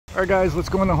Alright guys, let's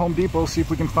go into Home Depot, see if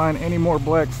we can find any more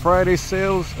Black Friday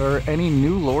sales or any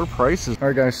new lower prices.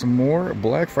 Alright guys, some more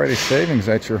Black Friday savings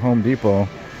at your Home Depot.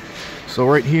 So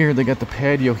right here they got the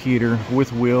patio heater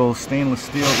with wheels, stainless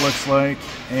steel it looks like,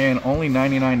 and only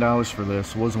 $99 for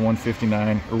this. Was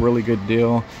 $159, a really good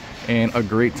deal and a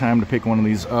great time to pick one of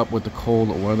these up with the cold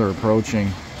weather approaching.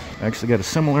 I actually got a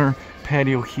similar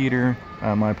patio heater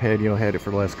on my patio, had it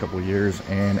for the last couple of years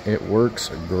and it works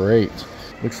great.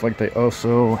 Looks like they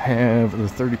also have the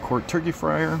 30-quart turkey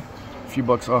fryer, a few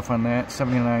bucks off on that.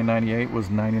 $79.98 was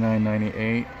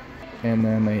 $99.98. And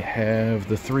then they have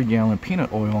the 3-gallon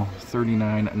peanut oil,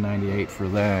 $39.98 for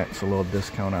that. So a little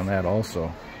discount on that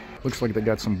also. Looks like they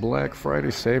got some Black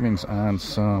Friday savings on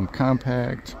some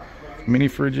compact mini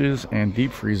fridges and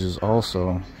deep freezers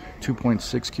also.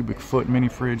 2.6 cubic foot mini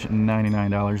fridge,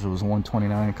 $99. It was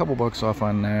 $129. A couple bucks off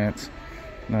on that.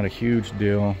 Not a huge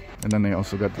deal. And then they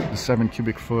also got the 7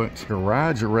 cubic foot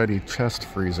garage ready chest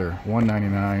freezer,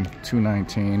 $199,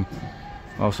 $219.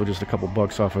 Also just a couple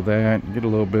bucks off of that. Get a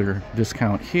little bigger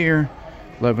discount here.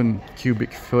 11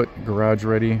 cubic foot garage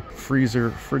ready freezer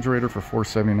refrigerator for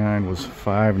 $479 was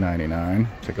 $599.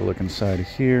 Take a look inside of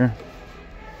here.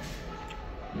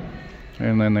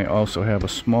 And then they also have a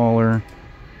smaller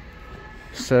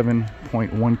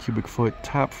 7.1 cubic foot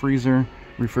top freezer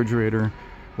refrigerator,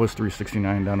 was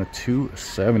 $369 down to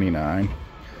 $279.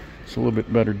 So a little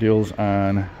bit better deals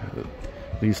on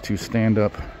these two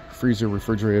stand-up freezer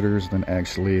refrigerators than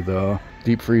actually the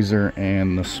deep freezer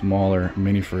and the smaller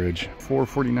mini fridge.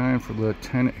 $449 for the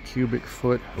 10 cubic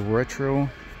foot retro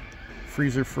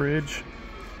freezer fridge.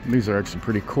 These are actually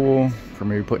pretty cool for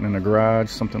maybe putting in a garage,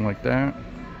 something like that.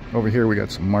 Over here we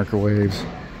got some microwaves.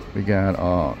 We got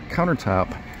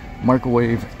countertop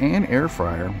microwave and air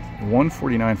fryer.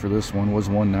 $149 for this one, was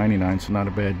 $199, so not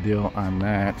a bad deal on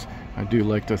that. I do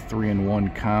like the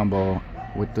 3-in-1 combo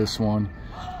with this one.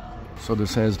 So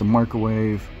this has the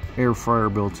microwave, air fryer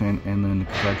built in, and then the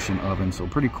convection oven. So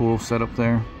pretty cool setup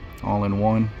there, all in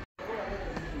one.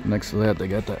 Next to that, they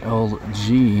got the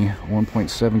LG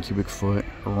 1.7 cubic foot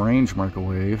range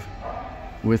microwave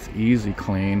with Easy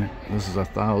Clean. This is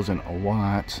 1,000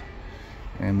 watts.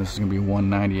 And this is gonna be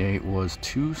 $198, was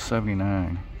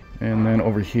 $279. And then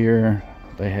over here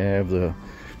they have the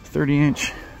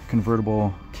 30-inch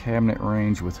convertible cabinet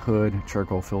range with hood,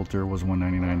 charcoal filter, was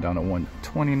 $199 down to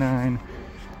 $129.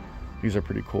 These are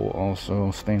pretty cool also,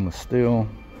 stainless steel.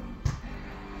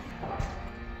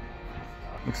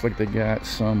 Looks like they got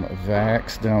some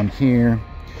vacs down here.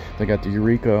 They got the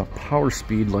Eureka Power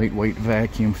Speed lightweight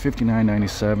vacuum,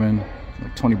 $59.97,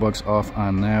 like 20 bucks off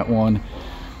on that one.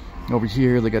 Over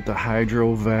here they got the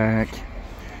Hydro Vac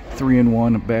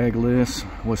 3-in-1 bagless,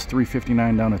 was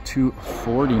 $359 down to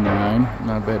 $249.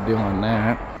 Not a bad deal on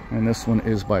that. And this one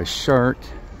is by Shark,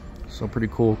 so pretty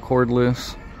cool,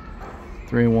 cordless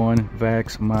 3-in-1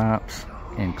 vacs, mops,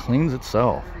 and cleans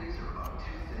itself.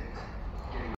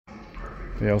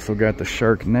 They also got the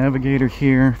Shark Navigator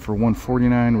here for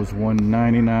 $149, was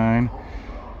 $199,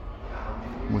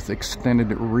 with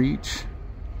extended reach,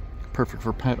 perfect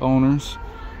for pet owners.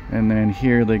 And then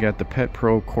here they got the Pet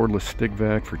Pro cordless stick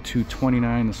vac for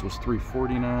 $229. This was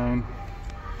 $349.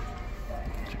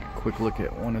 Take a quick look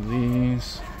at one of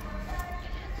these.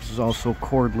 This is also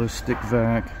cordless stick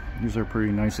vac. These are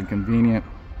pretty nice and convenient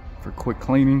for quick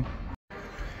cleaning.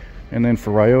 And then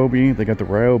for Ryobi, they got the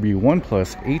Ryobi One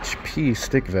Plus HP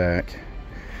stick vac.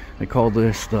 They call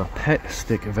this the Pet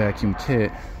Stick Vacuum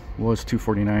Kit. Was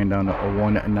 $249 down to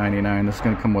 $199. This is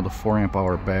going to come with a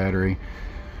 4-amp-hour battery.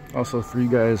 Also, for you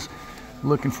guys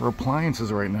looking for appliances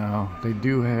right now, they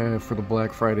do have, for the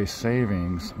Black Friday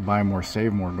savings, buy more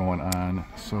save more going on.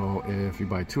 So if you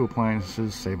buy 2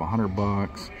 appliances, save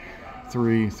 $100,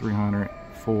 3, $300,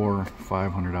 4,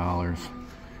 $500.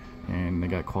 And they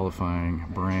got qualifying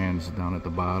brands down at the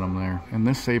bottom there. And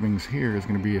this savings here is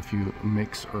going to be if you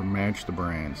mix or match the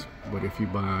brands. But if you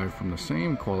buy from the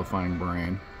same qualifying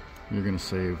brand, you're going to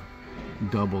save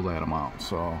double that amount.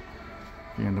 So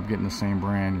if you end up getting the same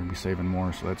brand, you'll be saving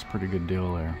more, so that's a pretty good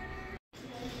deal there.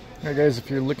 Alright guys, if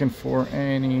you're looking for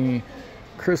any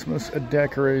Christmas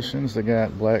decorations, they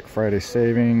got Black Friday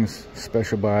savings,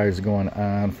 special buys going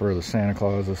on for the Santa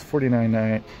Clauses.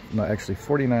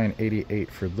 $49.88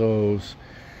 for those.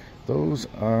 Those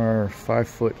are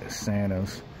 5-foot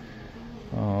Santas.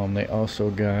 They also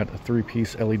got a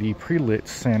 3-piece LED pre-lit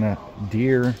Santa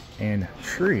deer and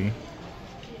tree.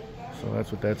 So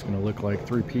that's what that's going to look like,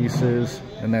 3 pieces,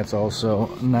 and that's also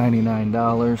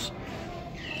 $99.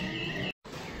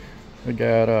 We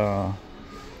got a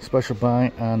special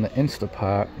buy on the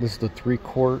Instapot. This is the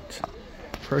 3-quart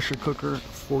pressure cooker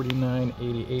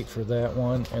 $49.88 for that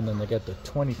one. And then they got the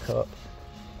 20 cup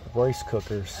rice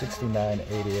cooker,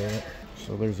 $69.88.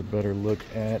 So there's a better look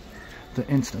at the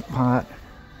Instant Pot.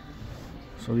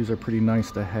 So these are pretty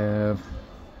nice to have.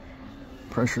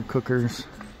 Pressure cookers,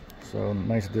 so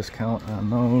nice discount on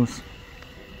those.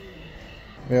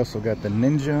 We also got the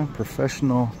Ninja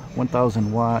Professional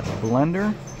 1000 watt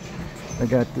blender. I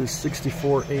got this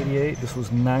 $64.88. This was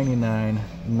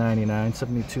 $99.99.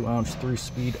 72 ounce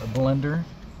 3-speed blender.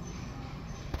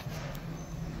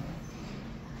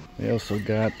 We also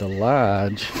got the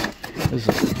Lodge.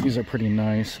 These are pretty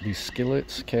nice. These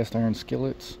skillets, cast iron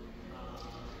skillets.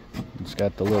 It's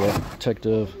got the little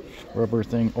protective rubber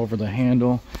thing over the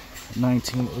handle.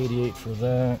 $19.88 for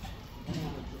that.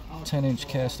 10-inch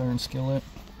cast iron skillet.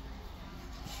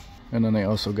 And then they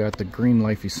also got the Green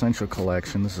Life Essential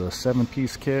Collection. This is a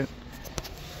 7-piece kit.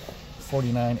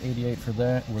 $49.88 for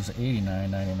that. It was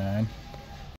 $89.99.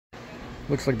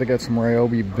 Looks like they got some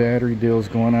Ryobi battery deals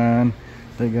going on.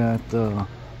 They got the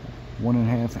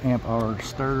 1.5 amp hour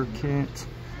starter kit.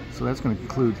 So that's going to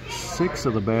include 6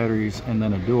 of the batteries and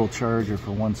then a dual charger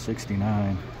for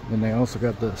 $169. Then they also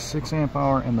got the 6 amp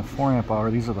hour and the 4 amp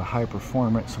hour. These are the high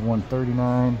performance,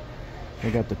 $139. They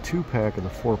got the 2-pack of the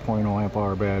 4.0 amp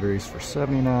hour batteries for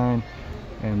 $79.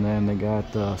 And then they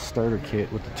got the starter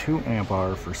kit with the 2 amp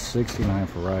hour for $69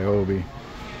 for Ryobi.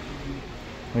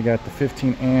 They got the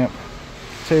 15 amp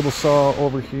table saw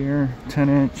over here,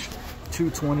 10-inch,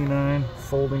 $229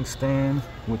 folding stand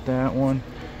with that one.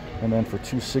 And then for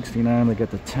 $269 they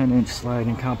got the 10-inch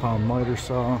sliding compound miter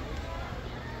saw.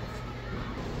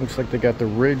 Looks like they got the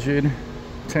rigid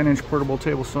 10-inch portable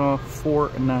table saw.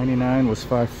 $499 was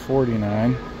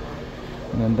 $549.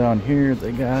 And then down here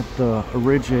they got the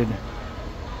rigid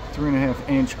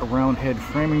 3.5-inch round head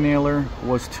framing nailer.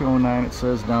 Was $209, it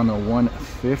says, down to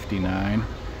 $159.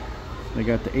 They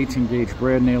got the 18 gauge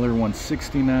brad nailer,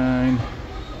 $169.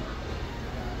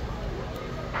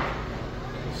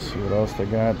 See what else they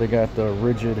got. They got the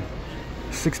rigid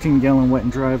 16-gallon wet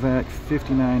and dry vac,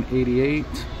 $59.88.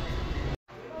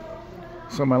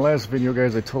 So in my last video,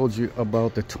 guys, I told you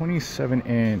about the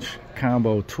 27-inch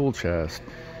combo tool chest.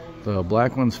 The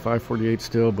black one's $548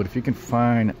 still, but if you can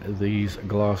find these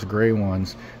gloss gray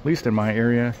ones, at least in my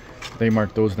area, they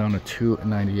mark those down to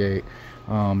 $298.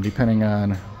 Depending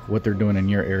on what they're doing in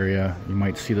your area, you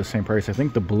might see the same price. I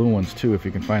think the blue ones too, if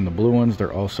you can find the blue ones,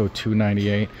 they're also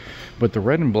 $298. But the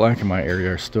red and black in my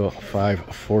area are still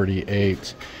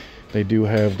 $548. They do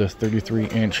have the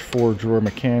 33-inch 4-drawer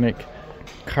mechanic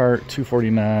cart,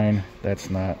 $249. That's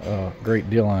not a great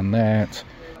deal on that.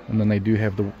 And then they do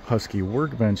have the Husky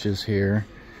workbenches here.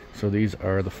 So these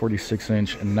are the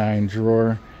 46-inch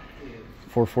 9-drawer,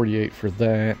 $448 for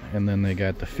that. And then they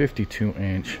got the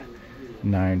 52-inch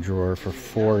 9-drawer for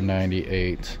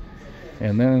 $498.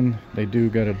 And then they do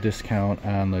got a discount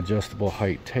on the adjustable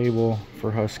height table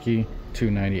for Husky,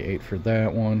 $298 for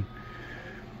that one.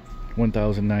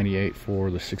 $1,098 for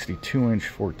the 62-inch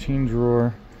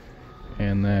 14-drawer.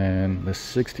 And then the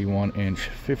 61-inch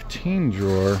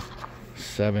 15-drawer,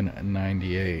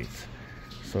 $798.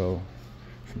 So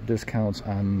some discounts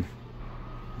on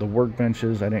the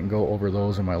workbenches. I didn't go over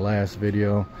those in my last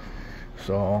video,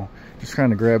 so just trying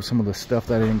to grab some of the stuff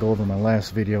that I didn't go over in my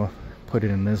last video, put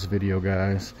it in this video,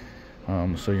 guys,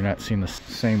 so you're not seeing the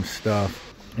same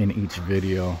stuff in each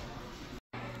video.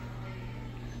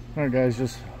 Alright guys,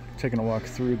 just taking a walk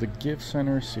through the gift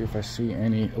center, see if I see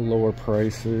any lower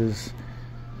prices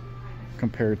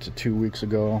compared to 2 weeks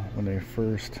ago when they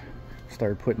first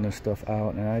started putting this stuff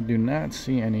out, and I do not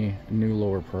see any new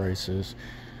lower prices.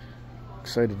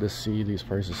 Excited to see these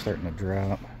prices starting to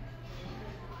drop,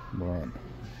 but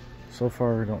so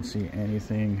far I don't see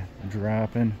anything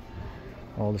dropping.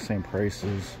 All the same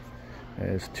prices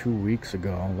as 2 weeks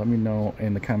ago. Let me know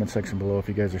in the comment section below if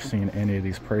you guys are seeing any of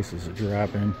these prices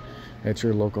dropping at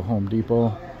your local Home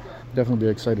Depot. Definitely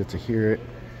be excited to hear it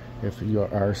if you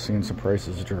are seeing some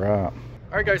prices drop.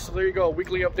 Alright guys, so there you go,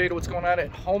 weekly update of what's going on at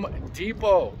Home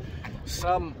Depot.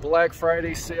 Some Black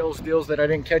Friday sales deals that I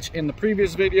didn't catch in the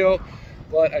previous video,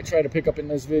 but I tried to pick up in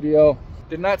this video.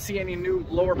 Did not see any new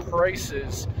lower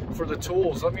prices for the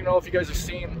tools. Let me know if you guys have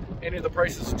seen any of the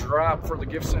prices drop for the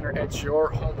gift center at your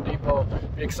Home Depot.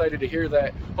 Be excited to hear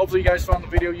that. Hopefully you guys found the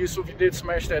video useful. If you did,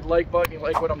 smash that like button. You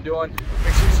like what I'm doing,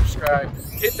 make sure you subscribe.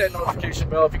 Hit that notification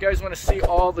bell. If you guys want to see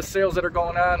all the sales that are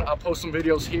going on, I'll post some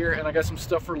videos here, and I got some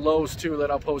stuff for Lowe's too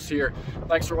that I'll post here.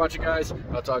 Thanks for watching, guys.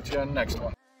 I'll talk to you on the next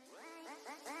one.